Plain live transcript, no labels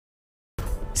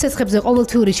სესხებზე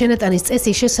ყოველთვიურიშენატანის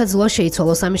წესი შესაძლოა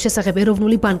შეიცვალოს. ამის შესახებ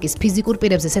ეროვნული ბანკის ფიზიკურ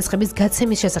პირებზე სესხების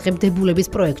გაცემის შესახებ დებულების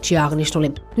პროექტში აღნიშნული.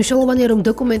 მნიშვნელოვანია, რომ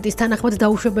დოკუმენტის თანახმად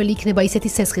დაუშვებელი იქნება ისეთი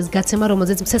სესხის გაცემა,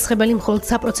 რომელზეც მსესხებელი მხოლოდ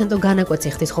 1% განაკვეთს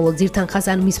იხდის, ხოლო ძირთანხას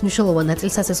ან მის მნიშვნელოვან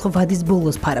ნაწილს სასესხო ვადის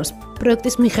ბოლოს ფარავს.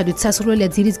 პროექტის მიხედვით სასურველია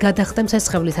ძირის გადახდა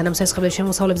მსესხებლის ან მსესხებლის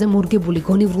შემოსავლებზე მორგებული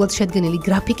გონივრულად შედგენილი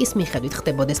გრაფიკის მიხედვით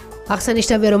ხდებოდეს.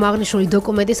 აღსანიშნავია, რომ აღნიშნული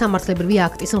დოკუმენტი სამართლებრივი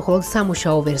აქტის მხოლოდ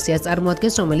სამუშაო ვერსიას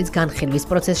წარმოადგენს, რომელიც განხილვის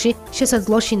პროცესში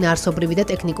შესაძლოა შინაარსობრივი და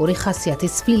ტექნიკური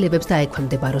ხასიათის ცვლილებებს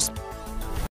დაექვემდებაროს.